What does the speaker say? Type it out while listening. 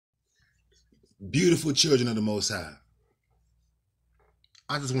Beautiful children of the Most High.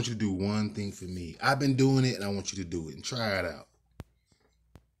 I just want you to do one thing for me. I've been doing it and I want you to do it and try it out.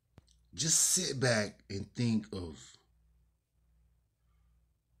 Just sit back and think of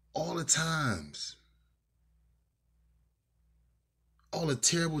all the times, all the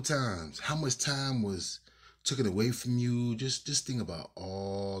terrible times, how much time was taken away from you. Just think about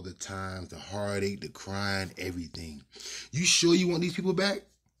all the times, the heartache, the crying, everything. You sure you want these people back?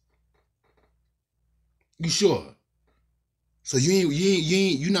 You sure? So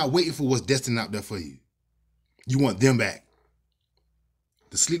you're not waiting for what's destined out there for you. You want them back.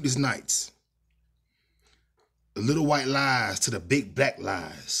 The sleepless nights, the little white lies to the big black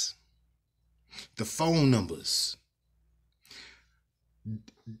lies, the phone numbers.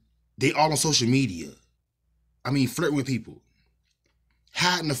 They all on social media. I mean, flirting with people,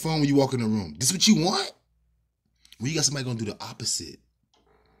 hiding the phone when you walk in the room. This is what you want? Well, you got somebody gonna do the opposite.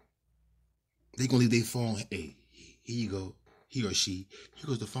 They gonna leave their phone. Hey, here you go. He or she. Here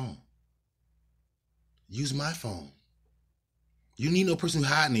goes the phone. Use my phone. You don't need no person who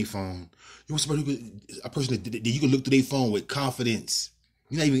hiding their phone. You want somebody a person that you can look through their phone with confidence.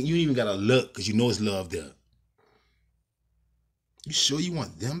 You don't even gotta look because you know it's love there. You sure you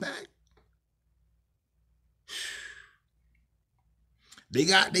want them back? They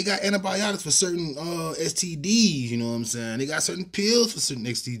got antibiotics for certain STDs, you know what I'm saying? They got certain pills for certain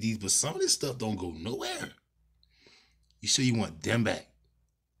STDs, but some of this stuff don't go nowhere. You sure you want them back?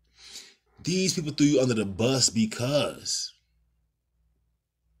 These people threw you under the bus because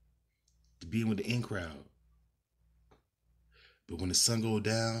to being with the in crowd. But when the sun goes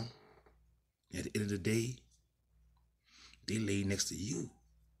down, at the end of the day, they lay next to you.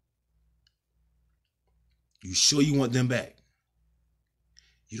 You sure you want them back?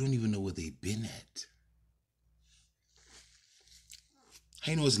 You don't even know where they've been at.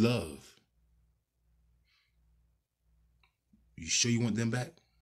 How you know it's love? You sure you want them back?